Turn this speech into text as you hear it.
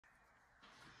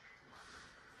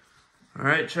All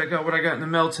right, check out what I got in the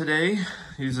mail today.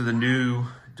 These are the new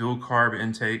dual carb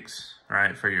intakes,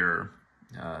 right, for your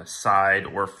side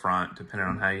or front, depending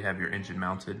on how you have your engine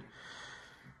mounted.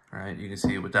 All right, you can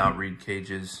see it without reed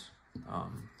cages.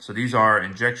 So these are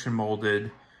injection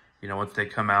molded. You know, once they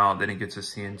come out, then it gets a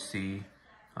CNC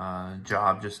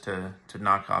job just to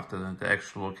knock off the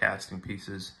extra little casting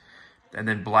pieces, and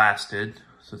then blasted.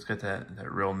 So it's got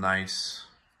that real nice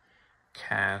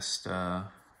cast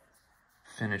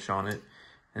finish on it,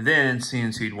 and then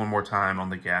CNC'd one more time on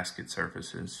the gasket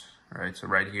surfaces. All right, so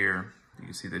right here you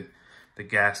can see the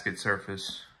gasket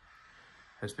surface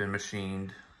has been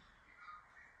machined.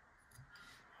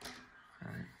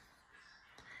 All right,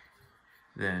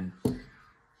 then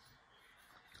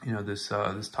you know this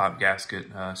top gasket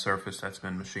surface, that's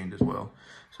been machined as well.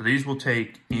 So these will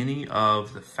take any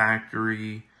of the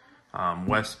factory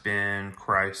West Bend,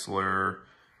 Chrysler,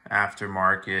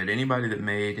 aftermarket, anybody that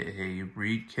made a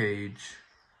reed cage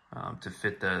to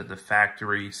fit the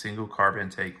factory single carb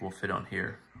intake will fit on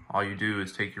here. All you do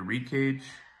is take your reed cage,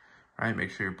 right?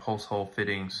 Make sure your pulse hole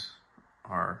fittings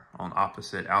are on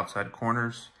opposite outside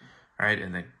corners, right?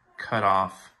 And then cut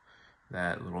off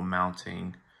that little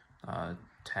mounting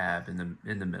tab in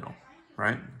the middle,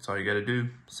 right? That's all you got to do.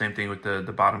 Same thing with the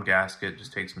bottom gasket.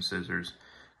 Just take some scissors,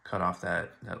 cut off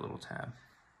that little tab.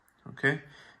 Okay,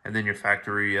 and then your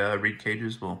factory reed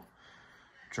cages will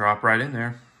drop right in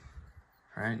there.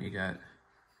 All right, you got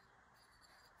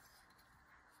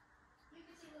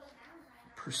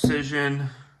precision,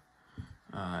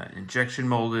 injection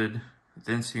molded,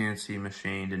 then CNC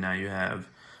machined, and now you have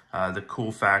the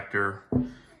cool factor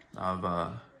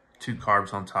of 2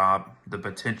 carbs on top, the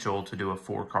potential to do a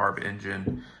 4 carb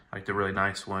engine, like the really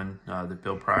nice one that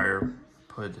Bill Pryor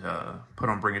put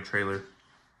on Bring a Trailer.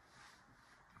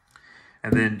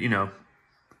 And then, you know,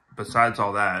 besides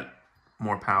all that,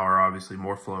 more power, obviously,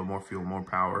 more flow, more fuel, more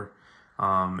power,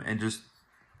 and just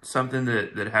something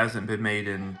that hasn't been made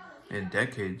in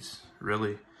decades,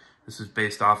 really. This is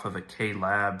based off of a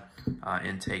K-Lab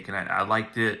intake, and I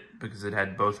liked it because it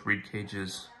had both reed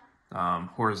cages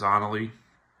horizontally,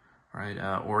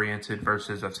 right, oriented,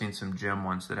 versus I've seen some gym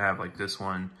ones that have like this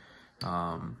one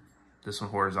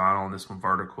horizontal and this one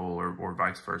vertical, or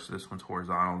vice versa. This one's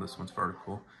horizontal, this one's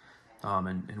vertical.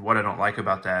 And what I don't like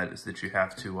about that is that you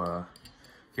have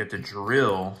to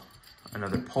drill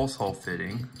another pulse hole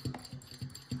fitting,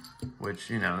 which,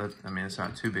 you know, I mean, it's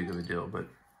not too big of a deal, but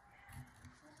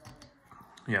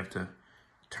you have to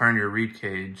turn your reed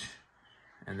cage,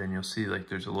 and then you'll see like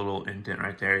there's a little indent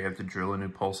right there. You have to drill a new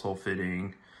pulse hole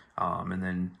fitting, and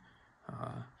then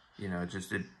you know,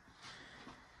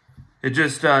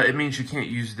 it means you can't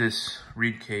use this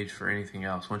reed cage for anything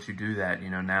else. Once you do that,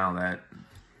 you know, now that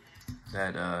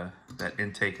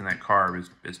intake and that carb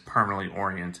is permanently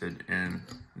oriented in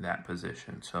that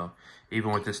position. So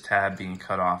even with this tab being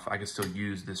cut off, I can still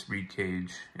use this reed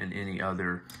cage in any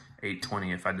other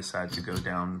 820 if I decide to go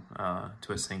down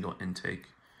to a single intake.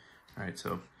 All right,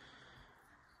 so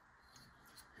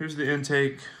here's the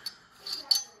intake.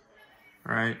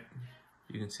 All right,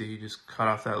 you can see you just cut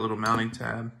off that little mounting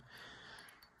tab.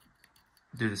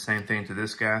 Do the same thing to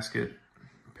this gasket.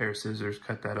 A pair of scissors,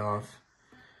 cut that off.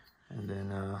 And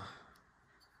then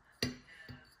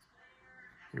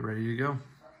you're ready to go.